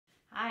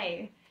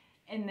Hi,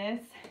 in this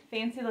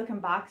fancy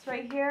looking box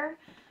right here,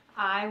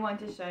 I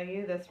want to show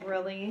you this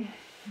really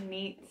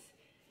neat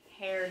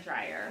hair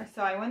dryer.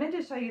 So I wanted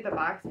to show you the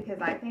box because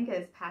I think it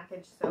is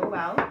packaged so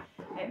well.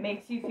 It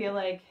makes you feel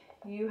like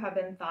you have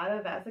been thought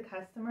of as a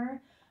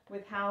customer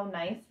with how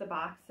nice the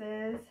box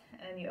is,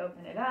 and you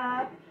open it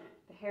up,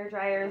 the hair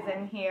dryer's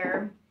in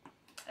here.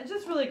 It's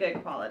just really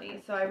good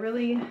quality, so I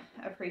really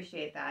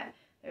appreciate that.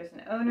 There's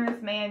an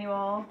owner's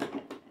manual,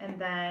 and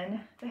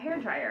then the hair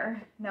dryer.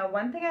 Now,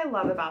 one thing I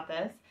love about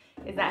this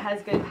is that it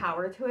has good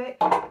power to it,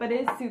 but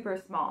it is super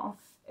small.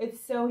 It's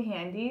so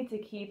handy to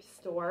keep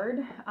stored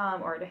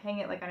or to hang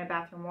it like on a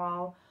bathroom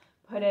wall,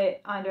 put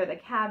it under the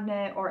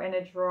cabinet or in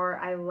a drawer.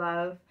 I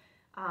love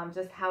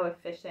just how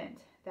efficient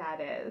that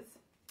is.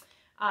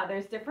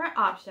 There's different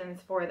options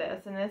for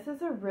this, and this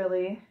is a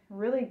really,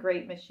 really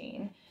great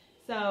machine.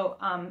 So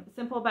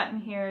simple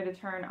button here to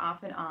turn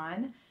off and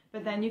on,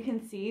 but then you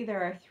can see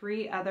there are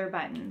 3 other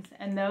buttons,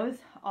 and those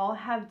all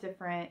have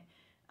different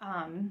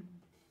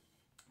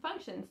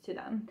functions to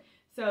them.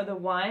 So the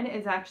one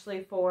is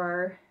actually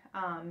for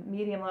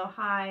medium, low,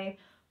 high,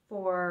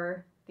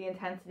 for the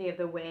intensity of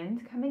the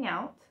wind coming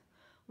out.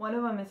 One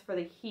of them is for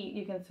the heat.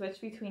 You can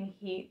switch between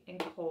heat and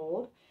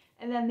cold.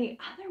 And then the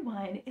other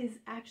one is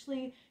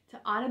actually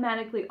to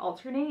automatically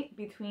alternate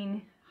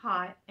between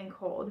hot and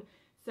cold.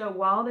 So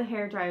while the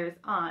hair dryer is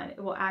on, it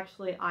will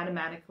actually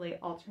automatically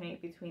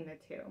alternate between the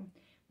two,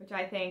 which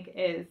I think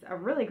is a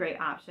really great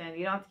option.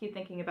 You don't have to keep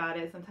thinking about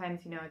it.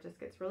 Sometimes, you know, it just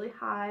gets really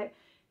hot.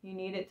 You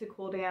need it to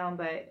cool down,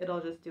 but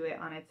it'll just do it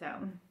on its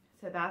own.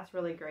 So that's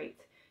really great.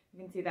 You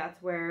can see that's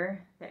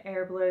where the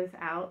air blows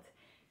out.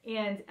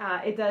 And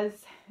it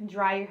does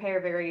dry your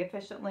hair very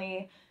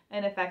efficiently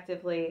and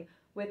effectively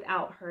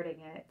without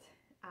hurting it.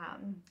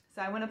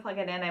 So I want to plug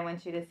it in. I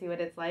want you to see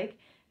what it's like.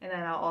 And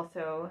then I'll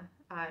also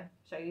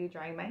show you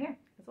drying my hair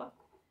as well.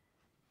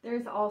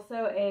 There's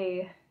also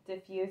a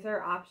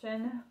diffuser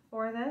option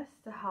for this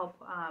to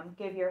help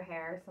give your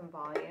hair some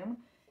volume.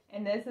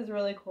 And this is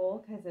really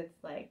cool because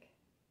it's like,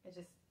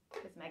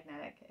 it's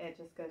magnetic. It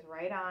just goes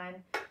right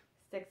on,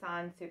 sticks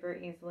on super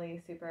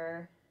easily,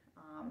 super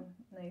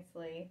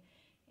nicely,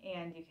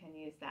 and you can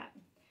use that.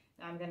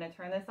 Now I'm going to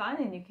turn this on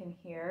and you can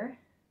hear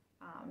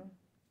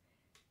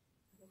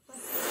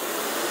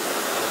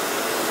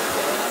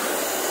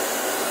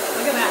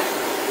look at that.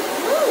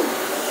 Woo!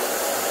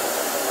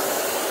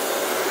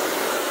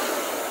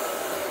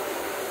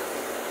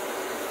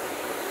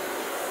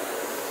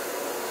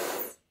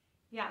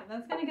 Yeah,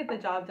 that's going to get the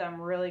job done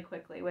really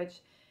quickly,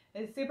 which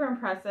is super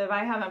impressive.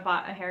 I haven't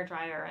bought a hair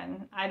dryer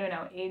in, I don't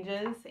know,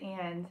 ages,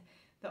 and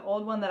the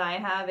old one that I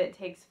have, it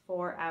takes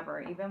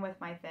forever, even with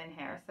my thin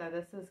hair. So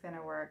this is going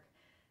to work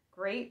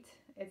great.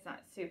 It's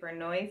not super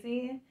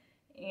noisy,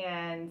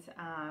 and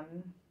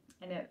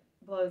it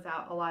blows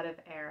out a lot of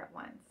air at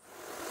once.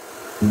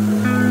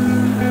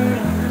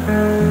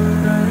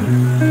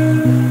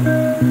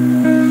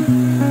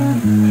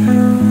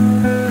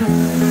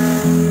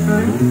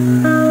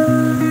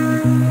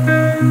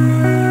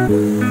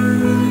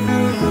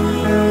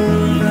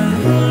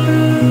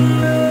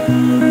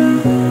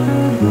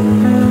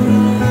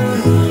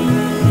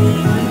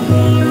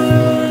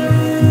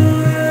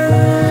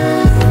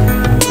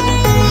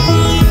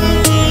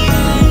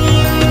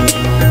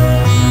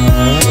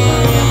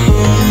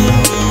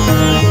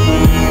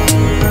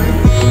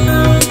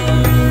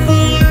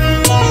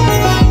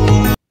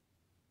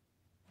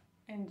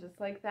 And just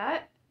like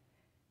that,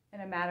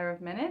 in a matter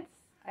of minutes,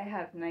 I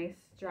have nice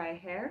dry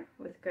hair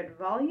with good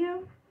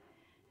volume,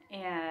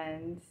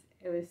 and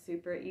it was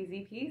super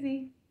easy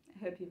peasy.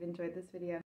 I hope you've enjoyed this video.